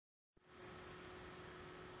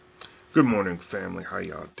Good morning, family. How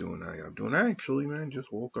y'all doing? I actually, man,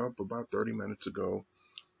 just woke up about 30 minutes ago.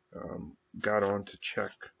 Got on to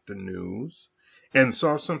check the news and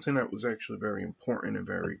saw something that was actually very important and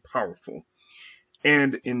very powerful,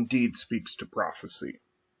 and indeed speaks to prophecy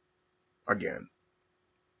again.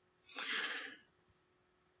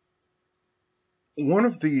 One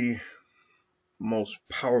of the most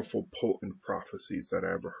powerful, potent prophecies that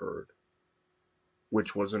I ever heard,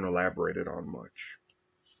 which wasn't elaborated on much.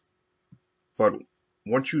 But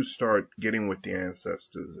once you start getting with the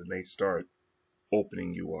ancestors and they start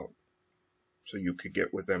opening you up, so you could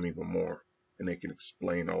get with them even more and they can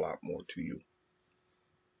explain a lot more to you.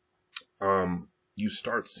 You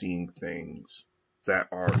start seeing things that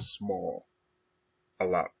are small a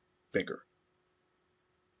lot bigger.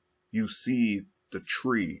 You see the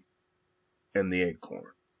tree and the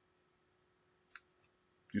acorn.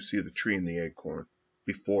 You see the tree and the acorn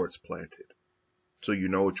before it's planted. So you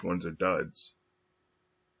know which ones are duds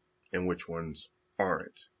and which ones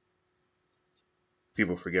aren't.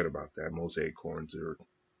 People forget about that. Most acorns are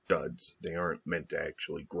duds. They aren't meant to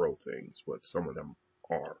actually grow things, but some of them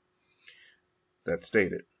are. That's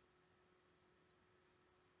stated.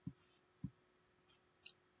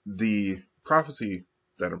 The prophecy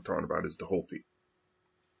that I'm talking about is the Hopi.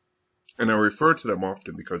 And I refer to them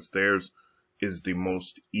often because theirs is the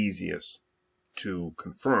most easiest to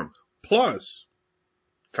confirm. Plus,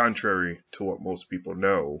 contrary to what most people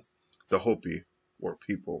know, the Hopi were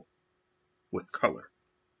people with color.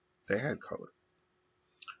 They had color.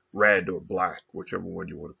 Red or black, whichever one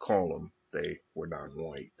you want to call them, they were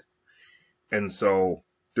non-white. And so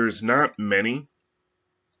there's not many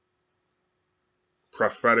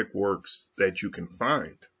prophetic works that you can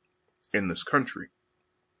find in this country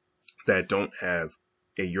that don't have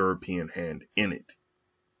a European hand in it,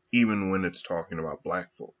 even when it's talking about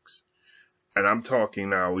black folks. And I'm talking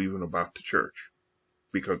now even about the church,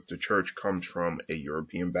 because the church comes from a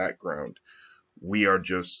European background. We are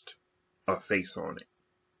just a face on it.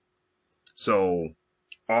 So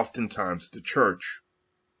oftentimes the church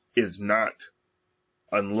is not,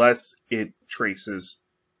 unless it traces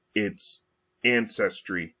its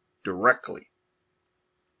ancestry directly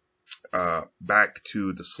back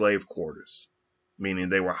to the slave quarters, meaning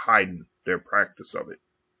they were hiding their practice of it.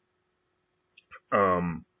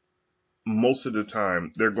 Most of the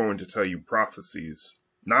time, they're going to tell you prophecies,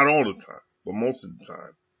 not all the time, but most of the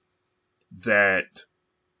time, that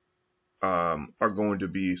are going to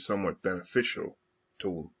be somewhat beneficial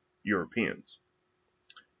to Europeans.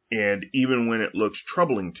 And even when it looks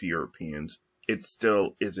troubling to Europeans, it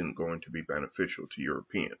still isn't going to be beneficial to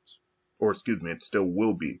Europeans. Or excuse me, it still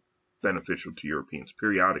will be beneficial to Europeans.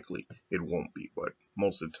 Periodically, it won't be, but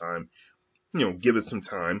most of the time, give it some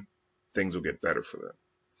time, things will get better for them.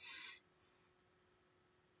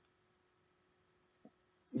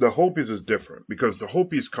 The Hopis is different because the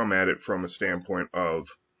Hopis come at it from a standpoint of,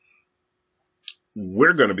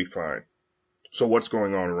 we're going to be fine. So what's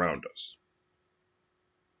going on around us?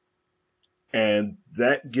 And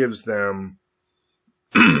that gives them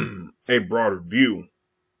a broader view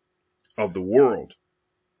of the world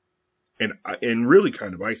and really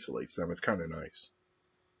kind of isolates them. It's kind of nice.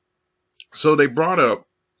 So they brought up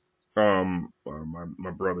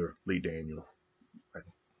my brother Lee Daniel. I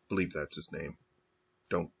believe that's his name.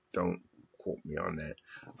 Don't quote me on that.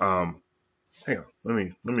 Hang on, let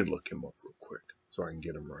me look him up real quick so I can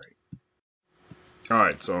get him right. All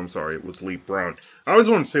right, so I'm sorry, it was Lee Brown. I always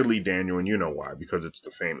want to say Lee Daniel, and you know why, because it's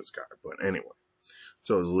the famous guy. But anyway,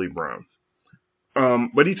 so it was Lee Brown.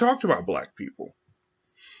 But he talked about black people.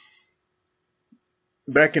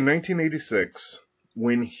 Back in 1986,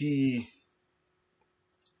 when he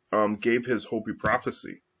gave his Hopi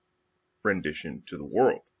prophecy rendition to the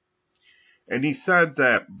world, and he said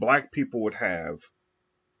that black people would have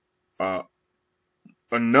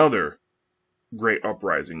another great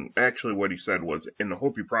uprising. Actually, what he said was, in the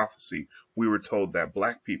Hopi prophecy, we were told that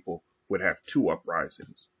black people would have two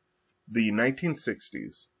uprisings. The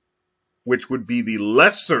 1960s, which would be the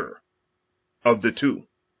lesser of the two.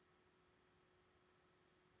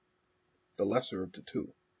 The lesser of the two.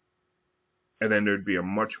 And then there'd be a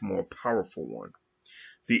much more powerful one.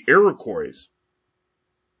 The Iroquois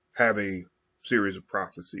have a series of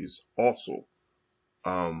prophecies also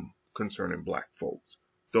concerning black folks.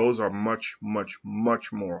 Those are much, much,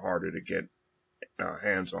 much more harder to get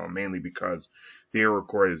hands on, mainly because the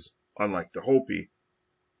Iroquois, unlike the Hopi,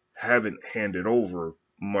 haven't handed over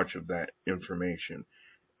much of that information.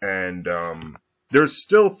 And there's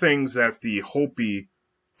still things that the Hopi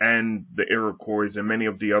and the Iroquois and many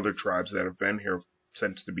of the other tribes that have been here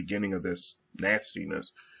since the beginning of this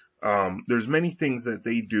nastiness, there's many things that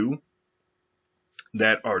they do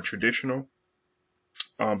that are traditional.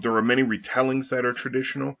 There are many retellings that are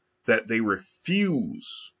traditional that they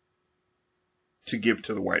refuse to give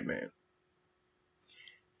to the white man.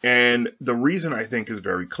 And the reason, I think, is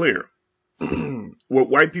very clear. What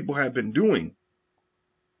white people have been doing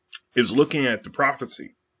is looking at the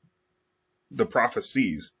prophecies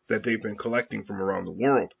that they've been collecting from around the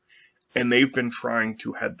world, and they've been trying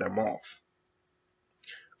to head them off.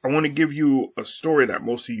 I want to give you a story that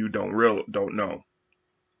most of you don't know.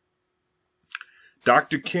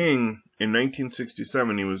 Dr. King, in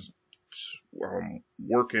 1967, he was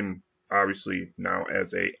working, obviously, now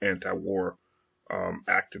as an anti-war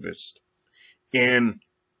activist. And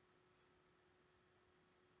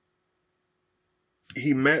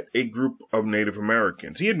he met a group of Native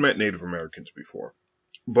Americans. He had met Native Americans before,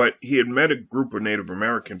 but he had met a group of Native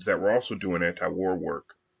Americans that were also doing anti-war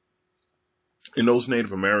work. And those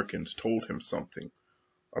Native Americans told him something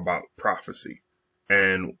about prophecy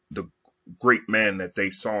and the great man that they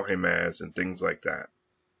saw him as and things like that.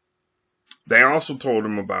 They also told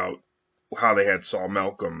him about how they had saw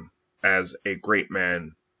Malcolm as a great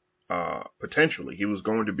man, potentially. He was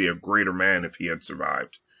going to be a greater man if he had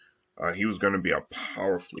survived. He was going to be a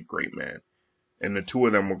powerfully great man. And the two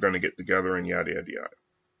of them were going to get together and yada, yada, yada.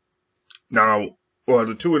 Now, well,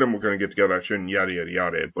 the two of them were going to get together. I shouldn't yada, yada,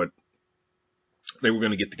 yada, but they were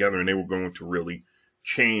going to get together and they were going to really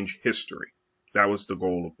change history. That was the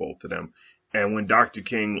goal of both of them. And when Dr.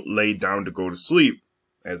 King laid down to go to sleep,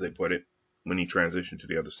 as they put it, when he transitioned to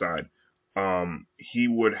the other side, he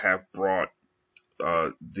would have brought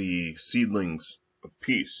the seedlings of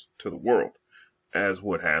peace to the world, as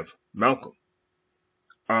would have Malcolm.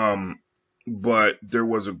 But there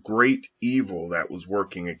was a great evil that was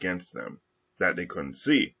working against them that they couldn't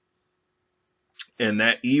see. And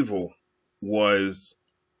that evil was,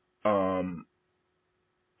 as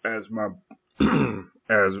my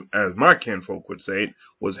as my kinfolk would say it,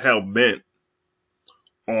 was hell bent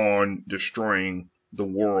on destroying the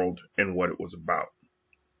world and what it was about.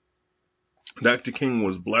 Dr. King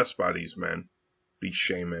was blessed by these men, these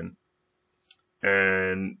shaman,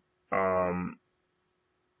 and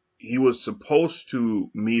he was supposed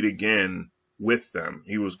to meet again with them.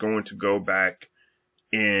 He was going to go back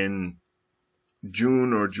in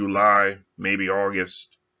June or July, maybe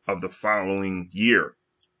August of the following year,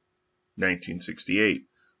 1968,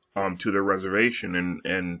 to their reservation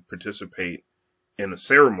and participate in a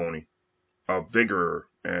ceremony of vigor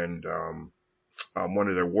and one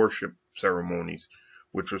of their worship ceremonies,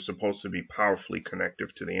 which was supposed to be powerfully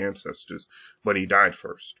connective to the ancestors, but he died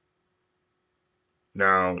first.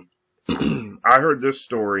 Now, I heard this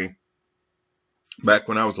story back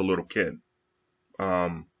when I was a little kid,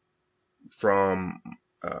 from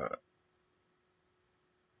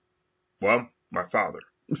my father,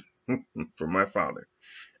 from my father.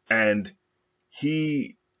 And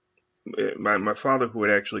my father, who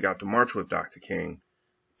had actually got to march with Dr. King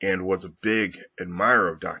and was a big admirer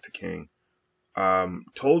of Dr. King,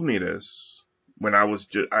 told me this when I was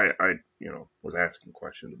was asking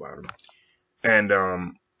questions about him. And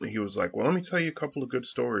he was like, well, let me tell you a couple of good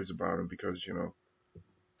stories about him because,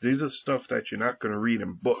 these are stuff that you're not going to read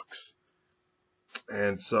in books.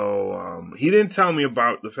 And so he didn't tell me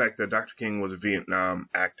about the fact that Dr. King was a Vietnam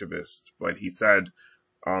activist, but he said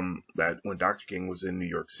that when Dr. King was in New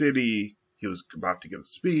York City, he was about to give a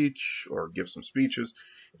speech or give some speeches,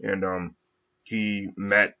 and he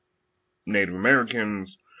met Native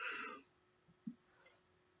Americans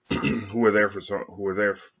who were there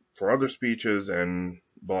for other speeches and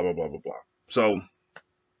blah blah blah blah blah. So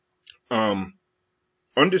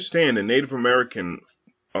understand in Native American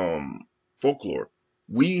folklore,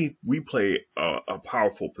 we play a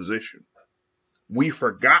powerful position. We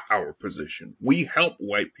forgot our position. We help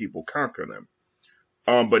white people conquer them.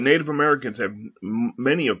 But Native Americans have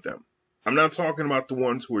many of them. I'm not talking about the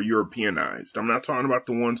ones who are Europeanized. I'm not talking about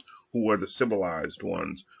the ones who are the civilized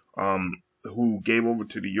ones, who gave over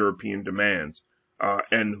to the European demands,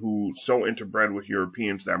 and who so interbred with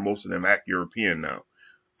Europeans that most of them act European now.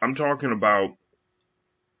 I'm talking about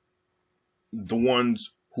the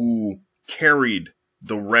ones who carried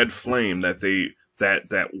the red flame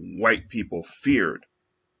that white people feared.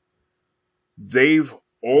 They've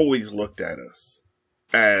always looked at us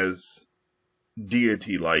as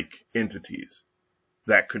deity-like entities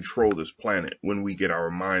that control this planet when we get our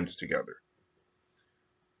minds together.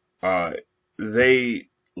 They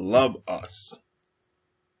love us,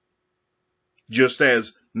 just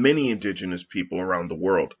as many indigenous people around the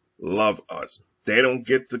world love us. They don't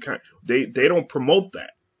get they don't promote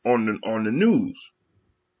that on the news,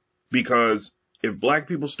 because if black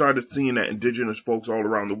people started seeing that indigenous folks all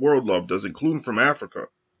around the world loved us, including from Africa,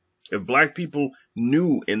 if black people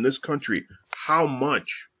knew in this country how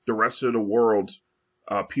much the rest of the world's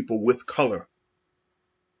people with color,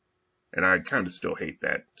 and I kind of still hate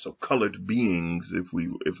that, so colored beings, if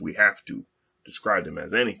we have to describe them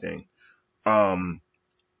as anything,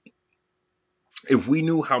 if we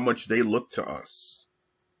knew how much they look to us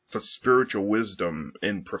for spiritual wisdom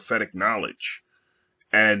and prophetic knowledge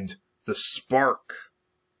and the spark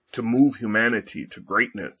to move humanity to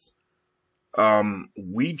greatness,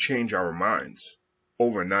 we'd change our minds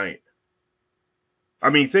overnight. I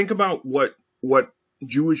mean, think about what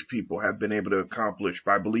Jewish people have been able to accomplish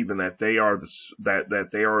by believing that they are that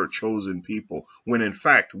they are a chosen people, when in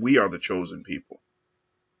fact we are the chosen people.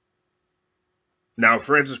 Now,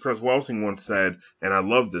 Frances Cress Welsing once said, and I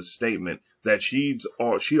love this statement, that she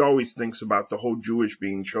always thinks about the whole Jewish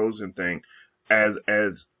being chosen thing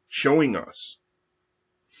as showing us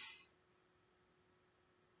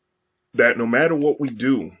that no matter what we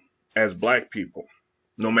do as black people,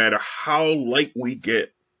 no matter how light we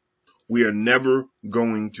get, we are never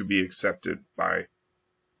going to be accepted by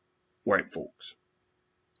white folks.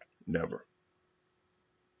 Never.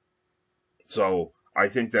 So I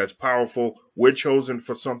think that's powerful. We're chosen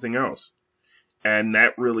for something else. And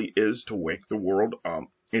that really is to wake the world up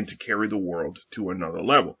and to carry the world to another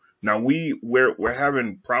level. Now we're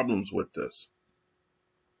having problems with this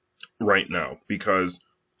right now because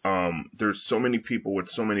there's so many people with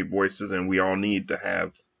so many voices, and we all need to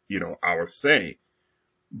have, our say.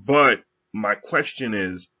 But my question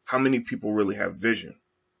is, how many people really have vision?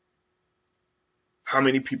 How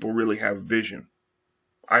many people really have vision?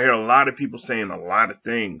 I hear a lot of people saying a lot of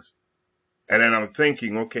things. And then I'm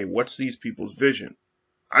thinking, okay, what's these people's vision?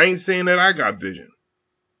 I ain't saying that I got vision.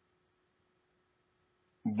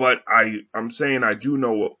 But I'm saying I do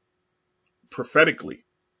know prophetically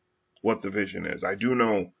what the vision is. I do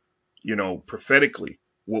know, prophetically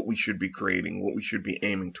what we should be creating, what we should be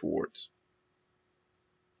aiming towards.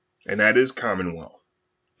 And that is Commonwealth.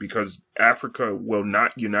 Because Africa will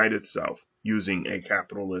not unite itself using a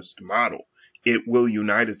capitalist model. It will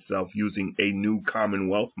unite itself using a new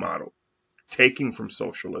Commonwealth model, taking from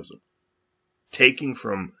socialism, taking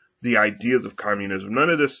from the ideas of communism.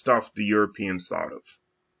 None of this stuff the Europeans thought of.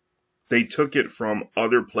 They took it from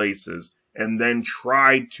other places and then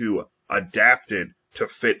tried to adapt it to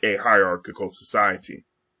fit a hierarchical society.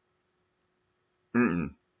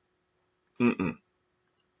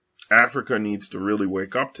 Africa needs to really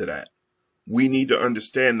wake up to that. We need to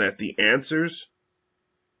understand that the answers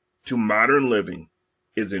to modern living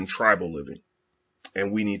is in tribal living.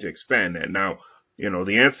 And we need to expand that. Now,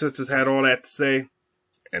 the ancestors had all that to say,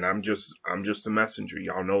 and I'm just a messenger.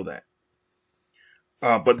 Y'all know that.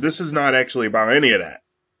 But this is not actually about any of that.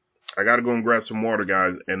 I got to go and grab some water,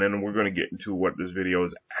 guys, and then we're going to get into what this video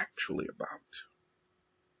is actually about.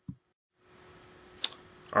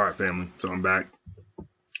 All right, family. So I'm back.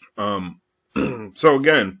 So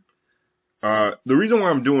again, the reason why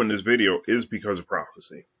I'm doing this video is because of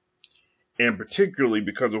prophecy. And particularly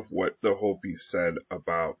because of what the Hopi said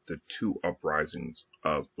about the two uprisings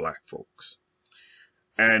of black folks.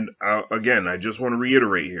 And again, I just want to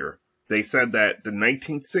reiterate here. They said that the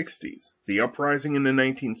 1960s, the uprising in the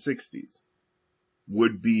 1960s,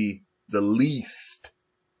 would be the least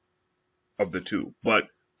of the two. But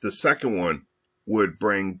the second one would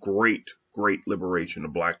bring great liberation to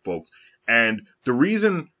black folks. And the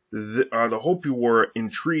reason the Hopi were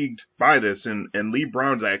intrigued by this, and Lee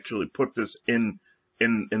Brown's actually put this in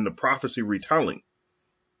the prophecy retelling.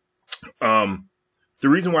 The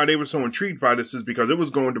reason why they were so intrigued by this is because it was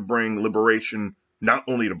going to bring liberation not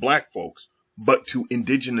only to black folks, but to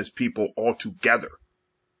indigenous people altogether.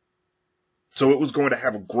 So it was going to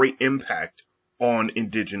have a great impact on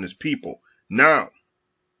indigenous people. Now,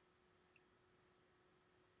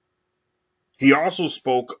 he also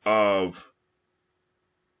spoke of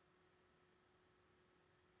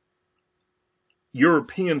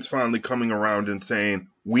Europeans finally coming around and saying,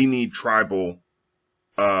 we need tribal,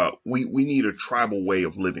 we need a tribal way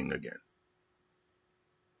of living again.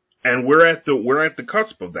 And we're at the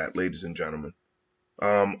cusp of that, ladies and gentlemen.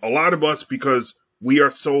 A lot of us, because we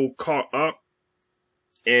are so caught up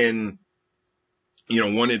in,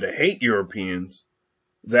 wanting to hate Europeans,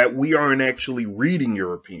 that we aren't actually reading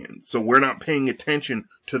Europeans. So we're not paying attention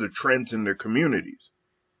to the trends in their communities.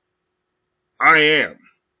 I am.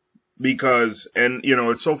 Because, and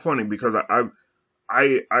it's so funny because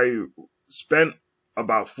I spent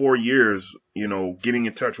about 4 years, getting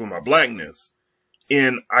in touch with my blackness.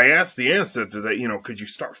 And I asked the ancestors that, could you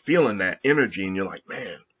start feeling that energy? And you're like,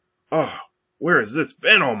 man, where has this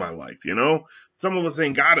been all my life? Some of us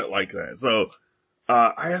ain't got it like that. So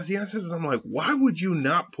I asked the ancestors, I'm like, why would you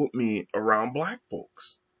not put me around black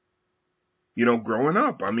folks? You know, growing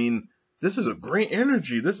up, I mean, this is a great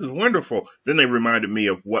energy. This is wonderful. Then they reminded me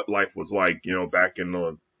of what life was like, you know, back in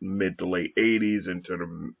the mid to late 80s into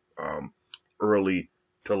the early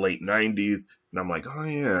to late 90s. And I'm like, oh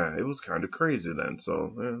yeah, it was kind of crazy then.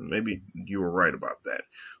 So maybe you were right about that.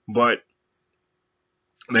 But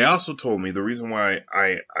they also told me the reason why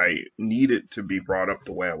I needed to be brought up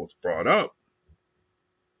the way I was brought up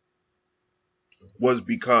was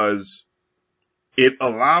because it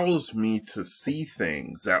allows me to see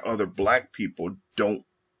things that other black people don't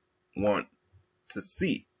want to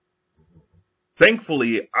see.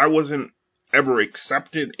 Thankfully, I wasn't ever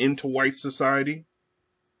accepted into white society.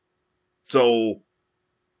 So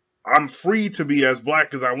I'm free to be as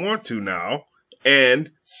black as I want to now.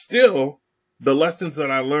 And still, the lessons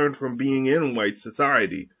that I learned from being in white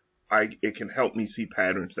society, it can help me see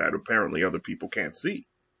patterns that apparently other people can't see.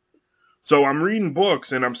 So I'm reading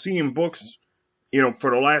books and I'm seeing books, you know,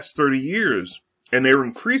 for the last 30 years, and they're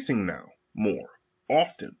increasing now more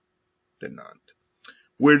often than not,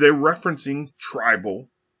 where they're referencing tribal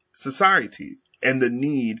societies and the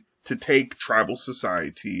need to take tribal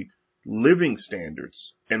society living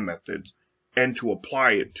standards and methods and to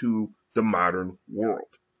apply it to the modern world.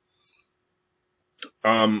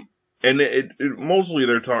 And mostly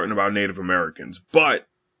they're talking about Native Americans, but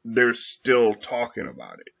they're still talking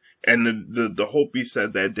about it. And the Hopi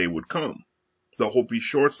said that day would come. The Hopi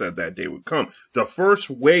Short said that day would come. The first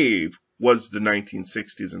wave was the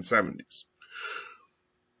 1960s and 70s.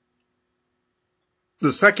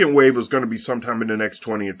 The second wave is going to be sometime in the next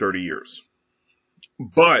 20 or 30 years.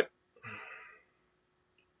 But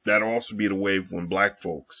that'll also be the wave when black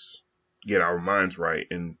folks get our minds right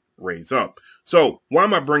and raise up. So why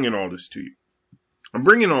am I bringing all this to you? I'm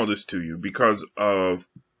bringing all this to you because of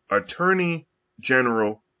Attorney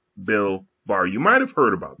General Bill Barr. You might have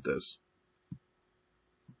heard about this.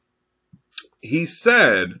 He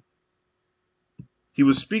said he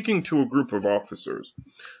was speaking to a group of officers.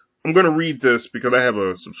 I'm going to read this because I have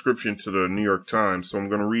a subscription to the New York Times, so I'm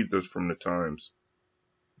going to read this from the Times.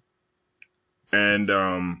 And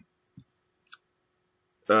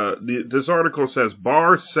this article says,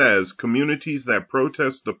 Barr says communities that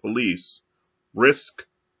protest the police risk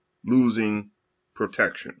losing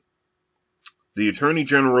protection. The Attorney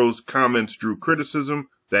General's comments drew criticism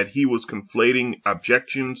that he was conflating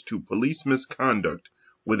objections to police misconduct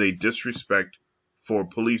with a disrespect for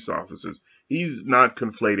police officers. He's not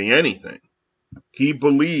conflating anything. He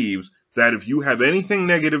believes that if you have anything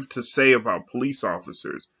negative to say about police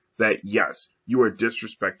officers, that yes, you are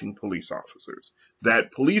disrespecting police officers.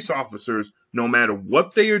 That police officers, no matter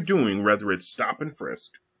what they are doing, whether it's stop and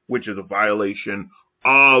frisk, which is a violation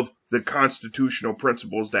of the constitutional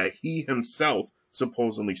principles that he himself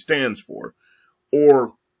supposedly stands for,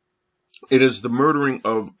 or it is the murdering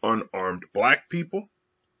of unarmed black people,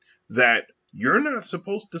 that you're not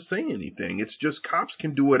supposed to say anything. It's just cops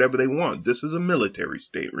can do whatever they want. This is a military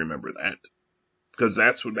state, remember that. Because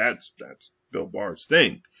that's Bill Barr's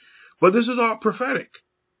thing. But this is all prophetic.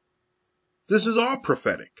 This is all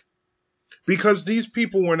prophetic. Because these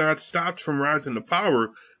people were not stopped from rising to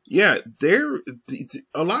power. Yeah,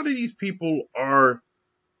 a lot of these people are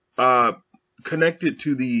connected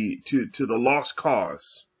to the lost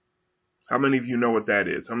cause. How many of you know what that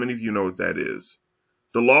is? How many of you know what that is?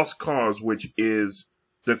 The lost cause, which is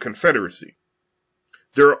the Confederacy.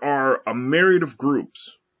 There are a myriad of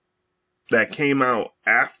groups that came out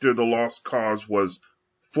after the lost cause was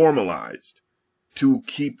formalized to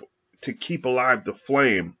keep alive the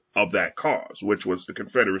flame of that cause, which was the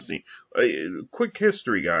Confederacy. Quick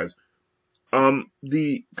history, guys.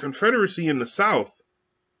 The Confederacy in the South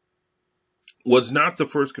was not the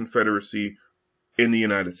first Confederacy in the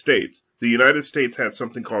United States. The United States had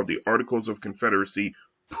something called the Articles of Confederacy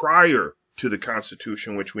prior to the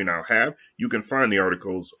Constitution, which we now have. You can find the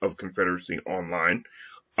Articles of Confederacy online.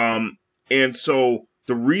 And so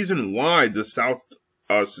the reason why the South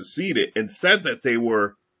seceded and said that they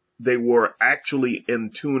were actually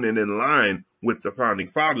in tune and in line with the Founding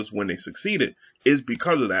Fathers when they succeeded is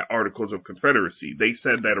because of that Articles of Confederacy. They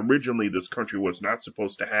said that originally this country was not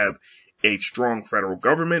supposed to have a strong federal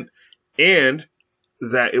government, and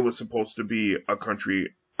that it was supposed to be a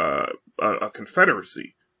country, a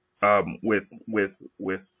confederacy, with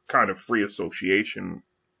kind of free association,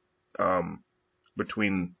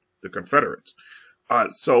 between the Confederates.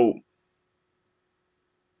 So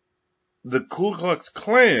the Ku Klux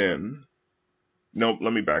Klan, nope,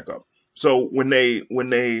 let me back up. So when they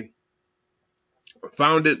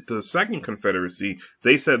founded the Second Confederacy,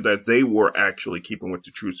 they said that they were actually keeping with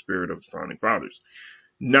the true spirit of the Founding Fathers.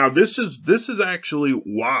 Now, this is actually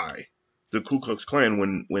why the Ku Klux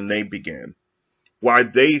Klan, when they began, why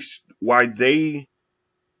they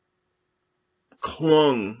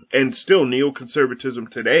clung, and still neoconservatism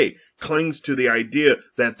today clings to the idea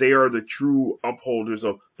that they are the true upholders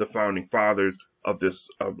of the Founding Fathers of the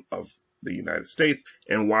United States,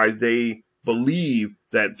 and why they believe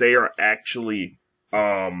that they are actually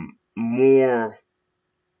more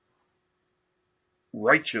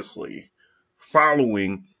righteously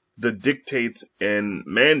following the dictates and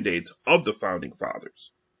mandates of the Founding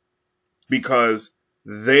Fathers, because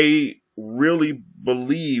they really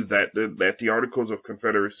believe that the Articles of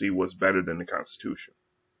Confederacy was better than the Constitution.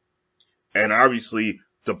 And obviously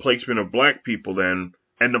the placement of black people then,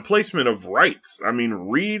 and the placement of rights. I mean,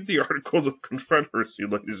 read the Articles of Confederacy,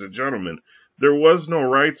 ladies and gentlemen. There was no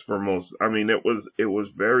rights for most. I mean, it was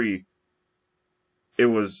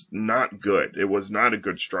not good. It was not a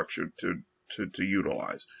good structure to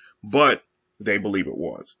utilize, but they believe it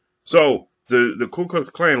was. So the Ku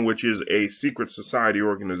Klux Klan, which is a secret society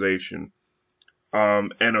organization,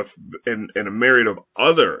 and a myriad of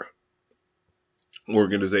other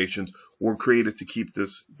organizations, were created to keep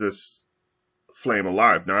this flame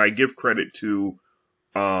alive. Now, I give credit to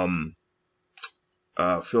Phil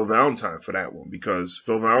Valentine for that one, because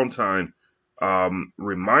Phil Valentine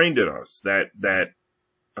reminded us that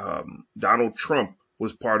Donald Trump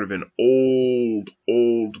was part of an old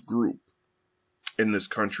group in this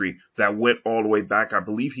country that went all the way back, I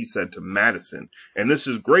believe he said, to Madison. And this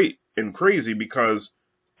is great and crazy because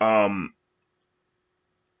it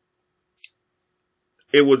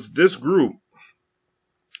was this group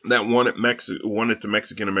that wanted the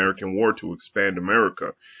Mexican-American War to expand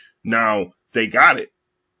America. Now, they got it.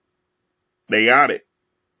 They got it.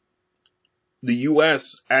 The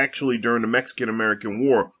U.S. actually, during the Mexican-American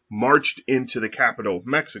War, marched into the capital of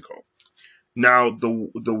Mexico. Now,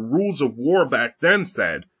 the rules of war back then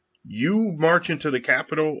said, you march into the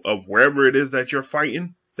capital of wherever it is that you're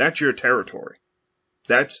fighting, that's your territory.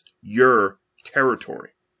 That's your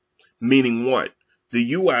territory. Meaning what? The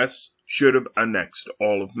U.S. should have annexed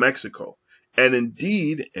all of Mexico. And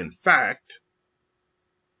indeed, in fact,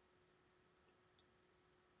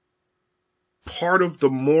 part of the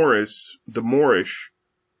Moorish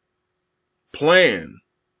plan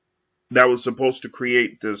that was supposed to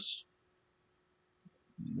create this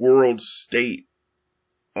world state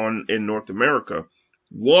in North America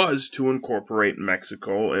was to incorporate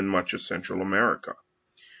Mexico and much of Central America.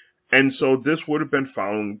 And so this would have been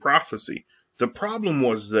following prophecy. The problem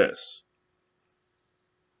was this.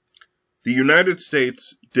 The United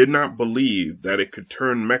States did not believe that it could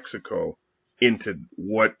turn Mexico into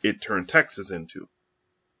what it turned Texas into.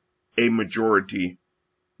 A majority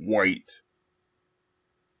white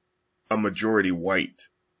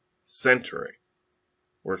center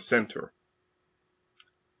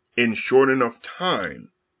in short enough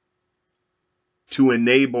time to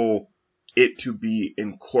enable it to be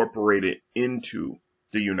incorporated into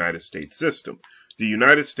the United States system. The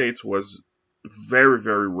United States was very,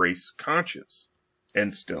 very race conscious,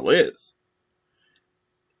 and still is.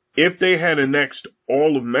 If they had annexed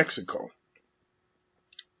all of Mexico,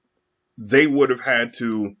 they would have had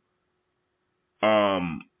to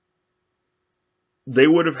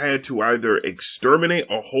either exterminate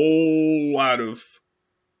a whole lot of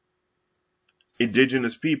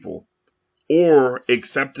indigenous people, or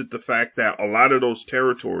accepted the fact that a lot of those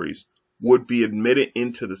territories would be admitted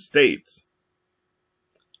into the states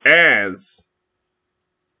as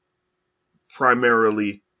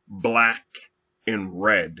primarily black and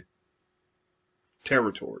red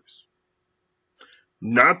territories.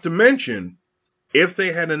 Not to mention, if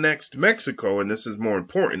they had annexed Mexico, and this is more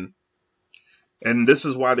important, and this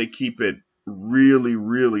is why they keep it really,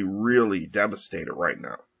 really, really devastated right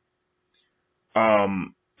now.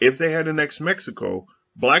 If they had annexed Mexico,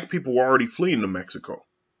 black people were already fleeing to Mexico.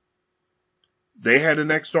 They had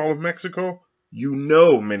annexed all of Mexico,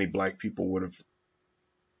 many black people would have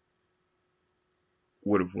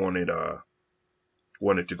wanted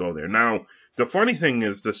to go there. Now, the funny thing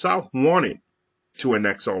is, the South wanted to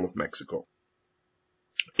annex all of Mexico.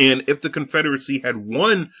 And if the Confederacy had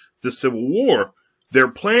won the Civil War, their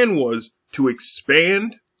plan was to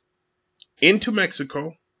expand into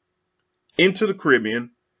Mexico, into the Caribbean,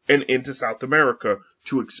 and into South America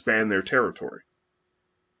to expand their territory.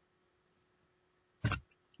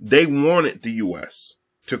 They wanted the U.S.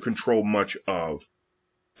 to control much of,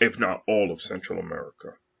 if not all of, Central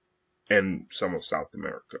America and some of South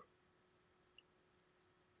America.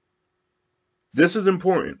 This is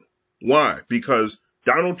important. Why? Because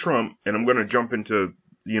Donald Trump, and I'm going to jump into,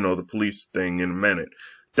 the police thing in a minute.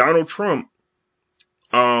 Donald Trump,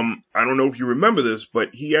 I don't know if you remember this,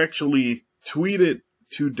 but he actually tweeted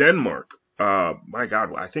to Denmark. My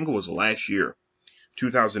God, I think it was last year,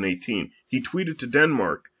 2018. He tweeted to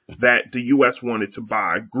Denmark that the U.S. wanted to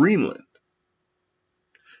buy Greenland.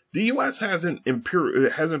 The U.S. hasn't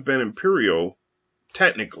been imperial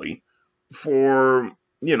technically for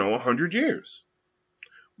 100 years.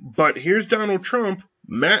 But here's Donald Trump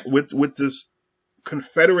with this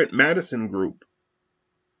Confederate Madison group,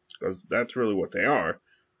 because that's really what they are,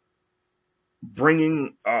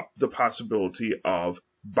 bringing up the possibility of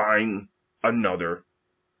buying another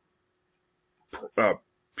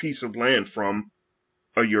piece of land from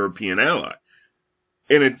a European ally.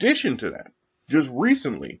 In addition to that, just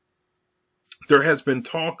recently, there has been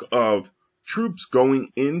talk of troops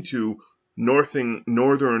going into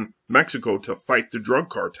northern Mexico to fight the drug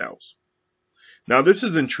cartels. Now, this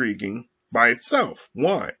is intriguing by itself.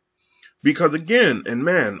 Why? Because again, and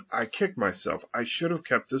man, I kicked myself. I should have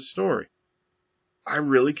kept this story. I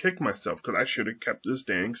really kicked myself because I should have kept this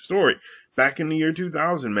dang story. Back in the year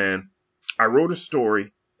 2000, man, I wrote a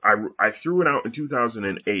story. I threw it out in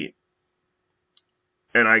 2008.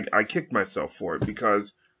 And I kicked myself for it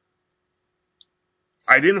because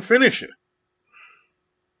I didn't finish it.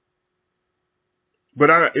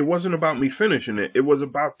 But it wasn't about me finishing it. It was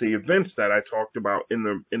about the events that I talked about in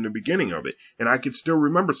the beginning of it. And I could still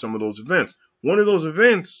remember some of those events. One of those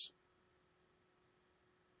events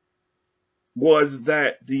was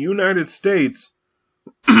that the United States,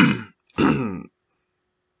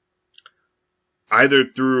 either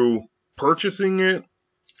through purchasing it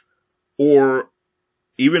or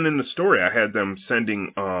even in the story, I had them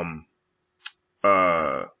sending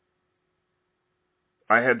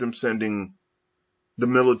the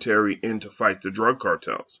military in to fight the drug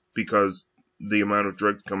cartels because the amount of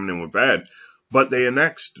drugs coming in was bad. But they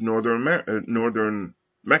annexed northern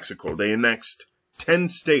Mexico. They annexed 10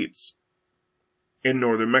 states in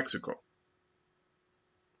northern Mexico.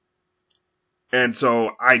 And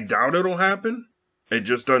so I doubt it'll happen. It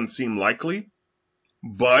just doesn't seem likely.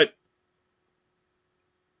 But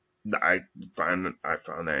I found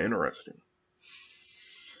that interesting.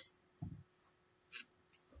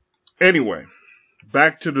 Anyway,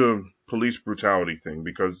 back to the police brutality thing,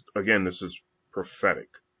 because again, this is prophetic.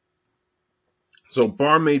 So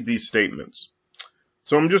Barr made these statements.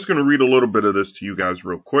 So I'm just going to read a little bit of this to you guys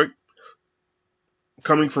real quick.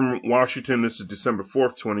 Coming from Washington, this is December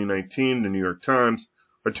 4th, 2019, the New York Times.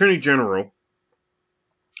 Attorney General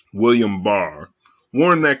William Barr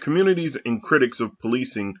warned that communities and critics of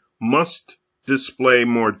policing must display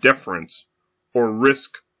more deference or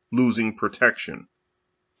risk losing protection.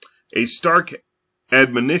 A stark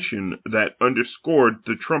admonition that underscored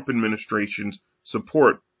the Trump administration's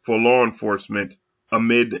support for law enforcement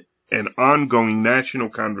amid an ongoing national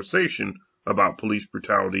conversation about police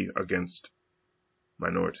brutality against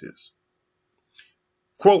minorities.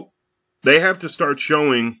 Quote, they have to start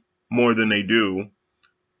showing more than they do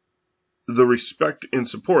the respect and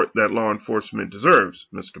support that law enforcement deserves,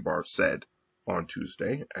 Mr. Barr said on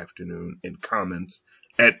Tuesday afternoon in comments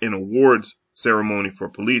at an awards ceremony for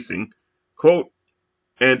policing. Quote,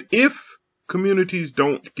 and if communities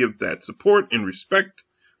don't give that support and respect,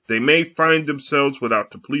 they may find themselves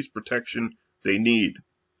without the police protection they need.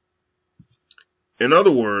 In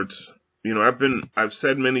other words, I've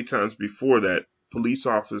said many times before that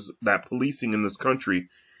policing in this country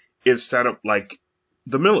is set up like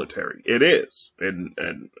the military. It is. And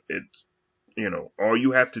it's, all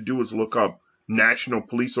you have to do is look up national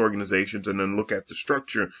police organizations and then look at the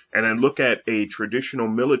structure and then look at a traditional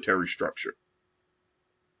military structure.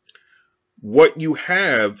 What you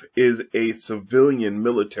have is a civilian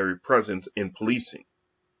military presence in policing.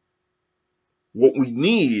 What we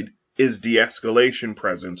need is de-escalation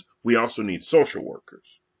presence. We also need social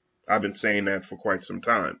workers. I've been saying that for quite some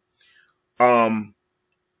time.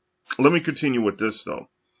 Let me continue with this, though.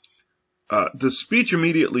 The speech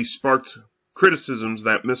immediately sparked criticisms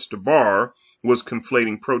that Mr. Barr was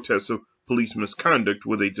conflating protests of police misconduct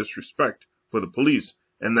with a disrespect for the police,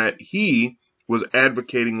 and that he was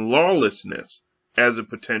advocating lawlessness as a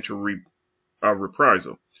potential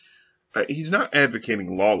reprisal. He's not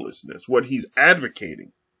advocating lawlessness. What he's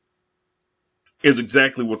advocating is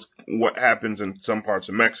exactly what happens in some parts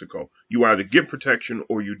of Mexico. You either give protection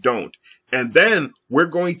or you don't. And then we're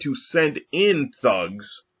going to send in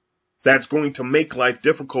thugs that's going to make life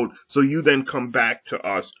difficult, so you then come back to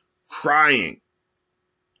us crying,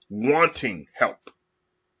 wanting help.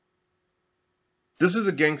 This is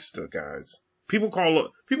a gangster, guys. People call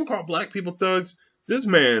black people thugs. This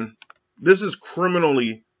man This is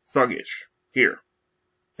criminally thuggish here.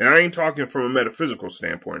 And I ain't talking from a metaphysical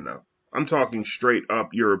standpoint now. I'm talking straight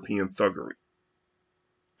up European thuggery.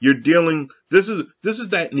 You're dealing, this is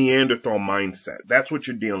that Neanderthal mindset. That's what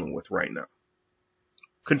you're dealing with right now.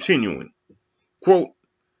 Continuing. Quote,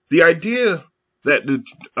 the idea that the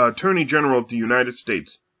Attorney General of the United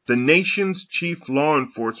States, the nation's chief law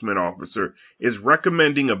enforcement officer, is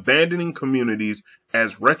recommending abandoning communities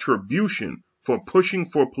as retribution for pushing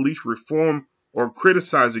for police reform or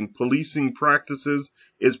criticizing policing practices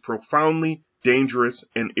is profoundly dangerous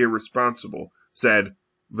and irresponsible, said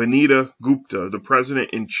Vanita Gupta, the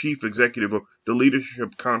president and chief executive of the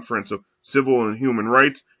Leadership Conference of Civil and Human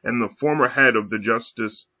Rights and the former head of the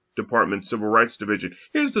Justice Department Civil Rights Division.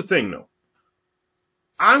 Here's the thing, though.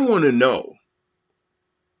 I want to know,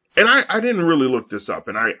 and I didn't really look this up,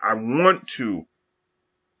 and I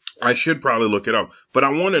should probably look it up, but I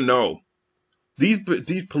want to know, these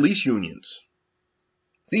police unions,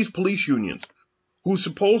 who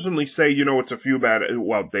supposedly say, it's a few bad,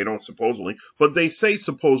 well, they don't supposedly, but they say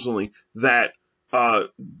supposedly that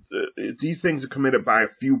these things are committed by a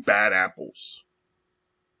few bad apples.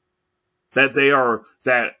 That they are,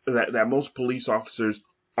 that most police officers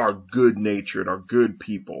are good-natured, are good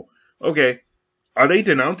people. Okay, are they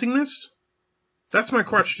denouncing this? That's my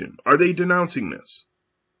question. Are they denouncing this?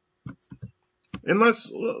 And let's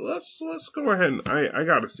go ahead and I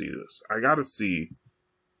gotta see this. I gotta see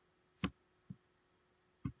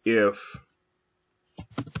if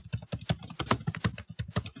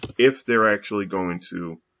they're actually going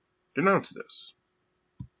to denounce this.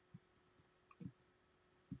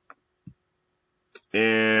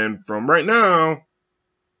 And from right now,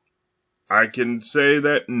 I can say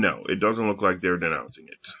that no, it doesn't look like they're denouncing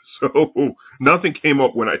it. So nothing came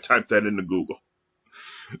up when I typed that into Google.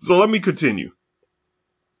 So let me continue.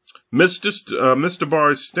 Mr.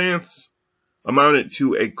 Barr's stance amounted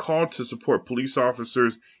to a call to support police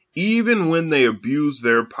officers even when they abuse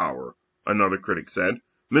their power, another critic said.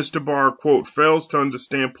 Mr. Barr, quote, fails to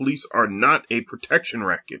understand police are not a protection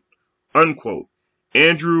racket, unquote.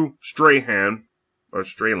 Andrew Strachan, or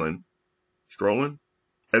Stralin, Stroehlein,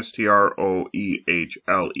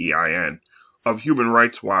 of Human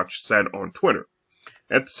Rights Watch said on Twitter.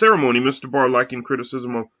 At the ceremony, Mr. Barr likened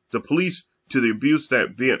criticism of the police to the abuse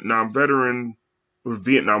that Vietnam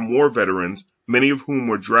War veterans, many of whom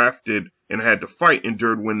were drafted and had to fight,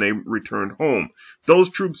 endured when they returned home. Those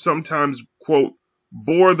troops sometimes, quote,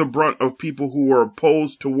 bore the brunt of people who were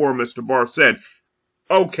opposed to war, Mr. Barr said.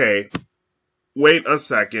 Okay, wait a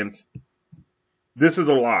second. This is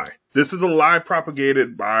a lie. This is a lie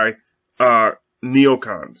propagated by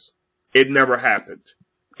neocons. It never happened.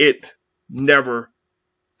 It never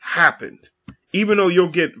happened. Even though you'll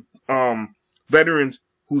get veterans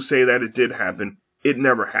who say that it did happen, it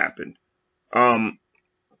never happened.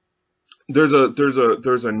 There's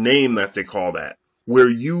a name that they call that, where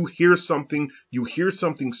you hear something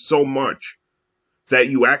so much that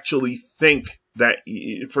you actually think that,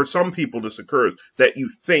 for some people this occurs, that you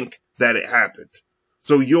think that it happened.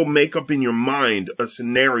 So you'll make up in your mind a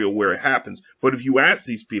scenario where it happens. But if you ask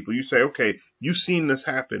these people, you say, okay, you've seen this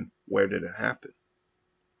happen. Where did it happen?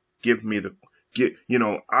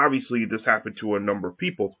 Obviously this happened to a number of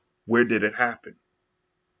people. Where did it happen?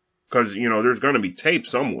 Because, there's going to be tape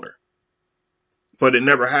somewhere. But it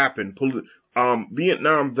never happened.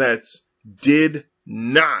 Vietnam vets did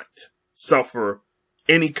not suffer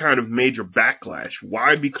any kind of major backlash.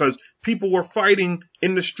 Why? Because people were fighting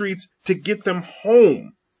in the streets to get them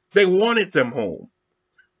home. They wanted them home.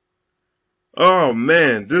 Oh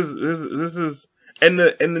man, this is, and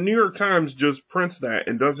the New York Times just prints that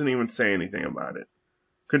and doesn't even say anything about it.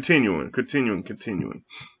 Continuing.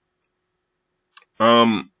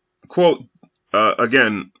 Quote,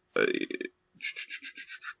 again,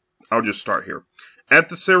 I'll just start here. At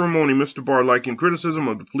the ceremony, Mr. Barr likened criticism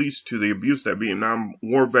of the police to the abuse that Vietnam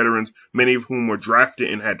War veterans, many of whom were drafted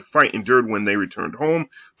and had to fight, endured when they returned home.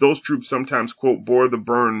 Those troops sometimes, quote, bore the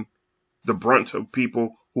brunt of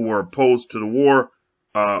people who were opposed to the war,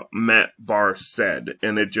 Matt Barr said.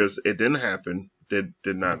 And it didn't happen. Did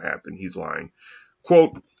not happen. He's lying.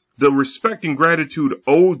 Quote, the respect and gratitude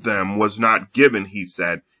owed them was not given, he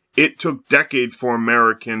said. It took decades for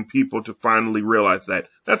American people to finally realize that.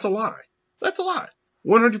 That's a lie. That's a lie.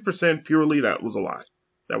 100% purely that was a lie.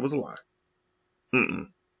 That was a lie.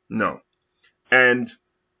 No. And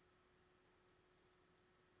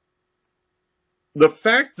the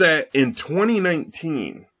fact that in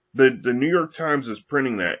 2019, the New York Times is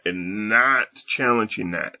printing that and not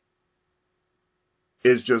challenging that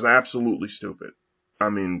is just absolutely stupid. I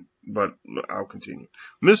mean, but I'll continue.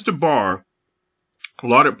 Mr. Barr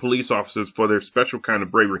lauded police officers for their special kind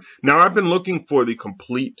of bravery. Now, I've been looking for the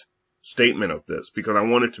complete statement of this because I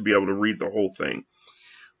wanted to be able to read the whole thing.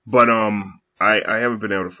 But I haven't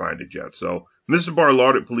been able to find it yet. So Mr. Barr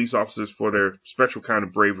lauded police officers for their special kind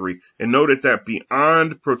of bravery and noted that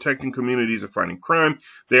beyond protecting communities and fighting crime,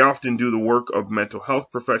 they often do the work of mental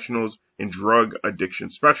health professionals and drug addiction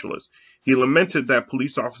specialists. He lamented that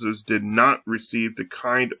police officers did not receive the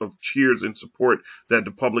kind of cheers and support that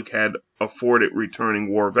the public had afforded returning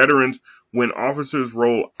war veterans. When officers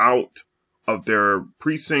roll out of their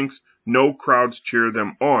precincts, no crowds cheer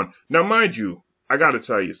them on. Now, mind you, I got to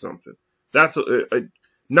tell you something. That's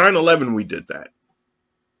 9/11, we did that.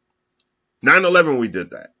 9/11, we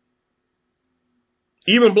did that.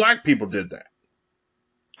 Even black people did that.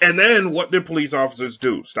 And then what did police officers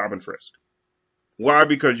do? Stop and frisk. Why?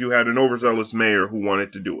 Because you had an overzealous mayor who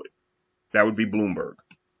wanted to do it. That would be Bloomberg.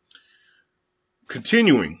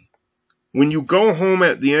 Continuing. When you go home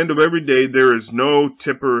at the end of every day, there is no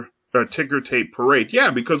ticker tape parade.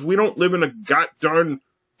 Yeah, because we don't live in a goddamn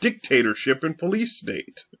dictatorship and police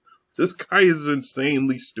state. This guy is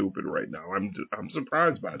insanely stupid right now. I'm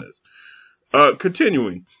surprised by this.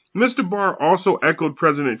 Continuing, Mr. Barr also echoed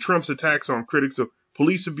President Trump's attacks on critics of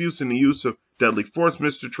police abuse and the use of deadly force.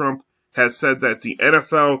 Mr. Trump has said that the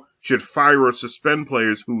NFL should fire or suspend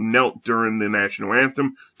players who knelt during the national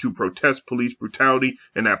anthem to protest police brutality,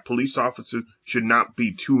 and that police officers should not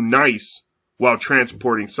be too nice while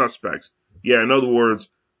transporting suspects. Yeah, in other words,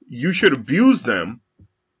 you should abuse them,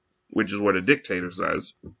 which is what a dictator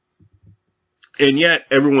says, and yet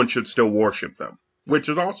everyone should still worship them, which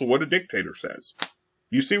is also what a dictator says.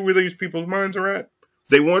 You see where these people's minds are at?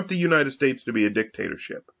 They want the United States to be a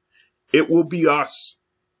dictatorship. It will be us,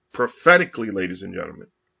 prophetically, ladies and gentlemen,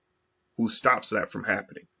 who stops that from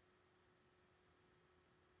happening.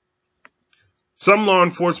 Some law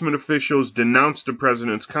enforcement officials denounced the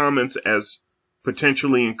president's comments as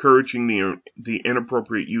potentially encouraging the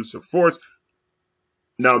inappropriate use of force.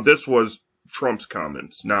 Now, this was Trump's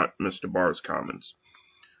comments, not Mr. Barr's comments.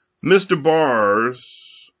 Mr.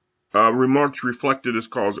 Barr's remarks reflected his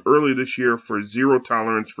calls early this year for zero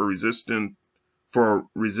tolerance for resisting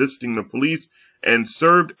the police and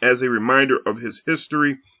served as a reminder of his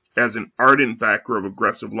history as an ardent backer of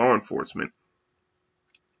aggressive law enforcement.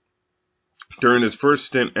 During his first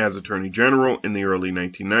stint as Attorney General in the early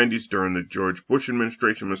 1990s, during the George Bush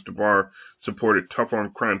administration, Mr. Barr supported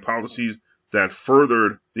tough-on-crime policies that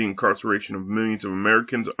furthered the incarceration of millions of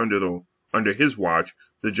Americans. Under his watch,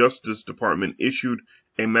 the Justice Department issued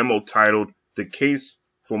a memo titled "The Case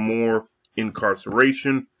for More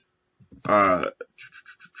Incarceration." Mr.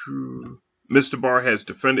 Barr has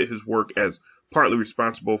defended his work as partly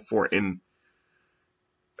responsible for an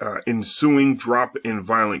ensuing drop in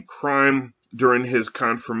violent crime. During his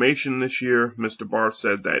confirmation this year, Mr. Barr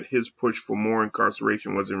said that his push for more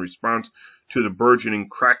incarceration was in response to the burgeoning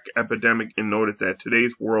crack epidemic and noted that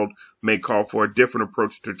today's world may call for a different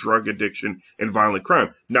approach to drug addiction and violent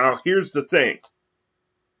crime. Now, here's the thing.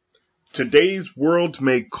 Today's world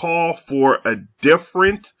may call for a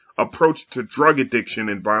different approach to drug addiction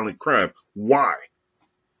and violent crime. Why?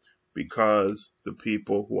 Because the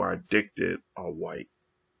people who are addicted are white.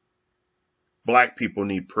 Black people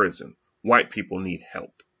need prison. White people need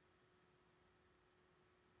help.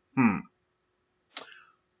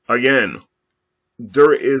 Again,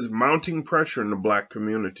 there is mounting pressure in the black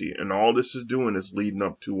community, and all this is doing is leading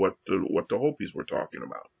up to what the Hopis were talking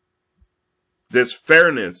about. This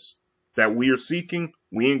fairness that we are seeking,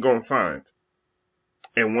 we ain't gonna find.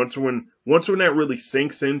 And once when that really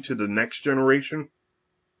sinks into the next generation,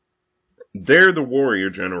 they're the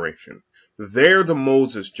warrior generation. They're the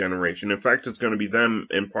Moses generation. In fact, it's going to be them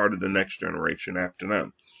and part of the next generation after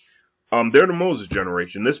them. They're the Moses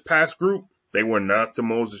generation. This past group, they were not the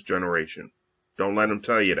Moses generation. Don't let them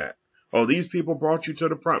tell you that. Oh, these people brought you to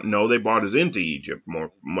the promise. No, they brought us into Egypt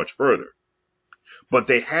much further. But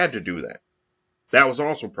they had to do that. That was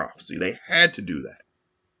also prophecy. They had to do that.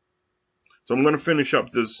 So I'm going to finish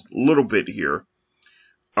up this little bit here.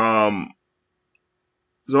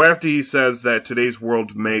 So after he says that today's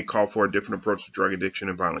world may call for a different approach to drug addiction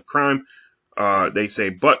and violent crime, they say,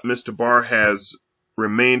 but Mr. Barr has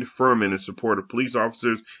remained firm in his support of police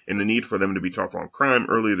officers and the need for them to be tough on crime.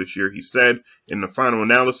 Earlier this year, he said, in the final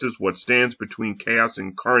analysis, what stands between chaos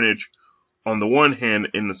and carnage on the one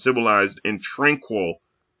hand in the civilized and tranquil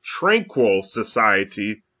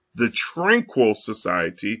society, the tranquil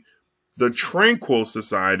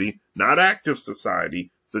society, not active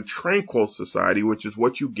society, the tranquil society, which is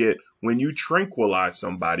what you get when you tranquilize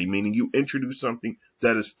somebody, meaning you introduce something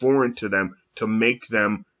that is foreign to them to make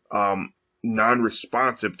them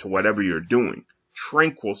non-responsive to whatever you're doing.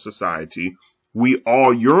 tranquil society we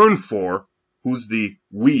all yearn for, who's the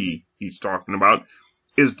we he's talking about,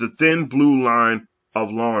 is the thin blue line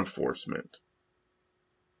of law enforcement.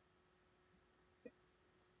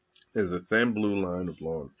 Is a thin blue line of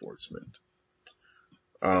law enforcement.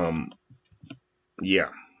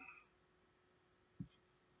 Yeah.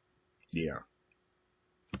 Yeah.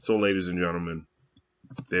 So, ladies and gentlemen,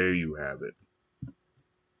 there you have it.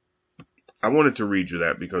 I wanted to read you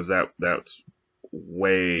that because that's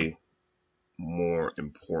way more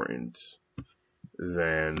important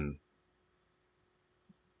than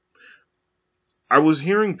I was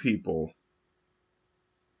hearing people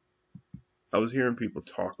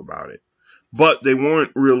talk about it, but they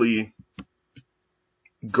weren't really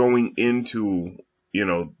going into,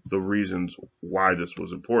 the reasons why this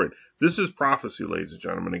was important. This is prophecy, ladies and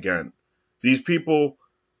gentlemen. Again, these people,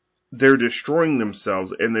 they're destroying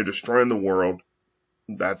themselves and they're destroying the world.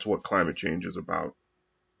 That's what climate change is about.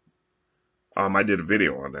 I did a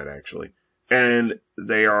video on that actually. And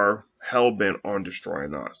they are hell-bent on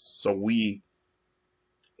destroying us. So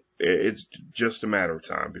it's just a matter of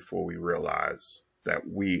time before we realize that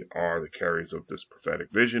we are the carriers of this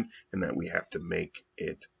prophetic vision and that we have to make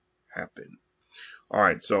it happen. All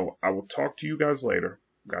right, so I will talk to you guys later.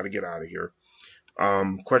 Got to get out of here.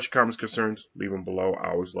 Question, comments, concerns, leave them below.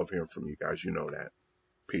 I always love hearing from you guys. You know that.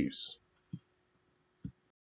 Peace.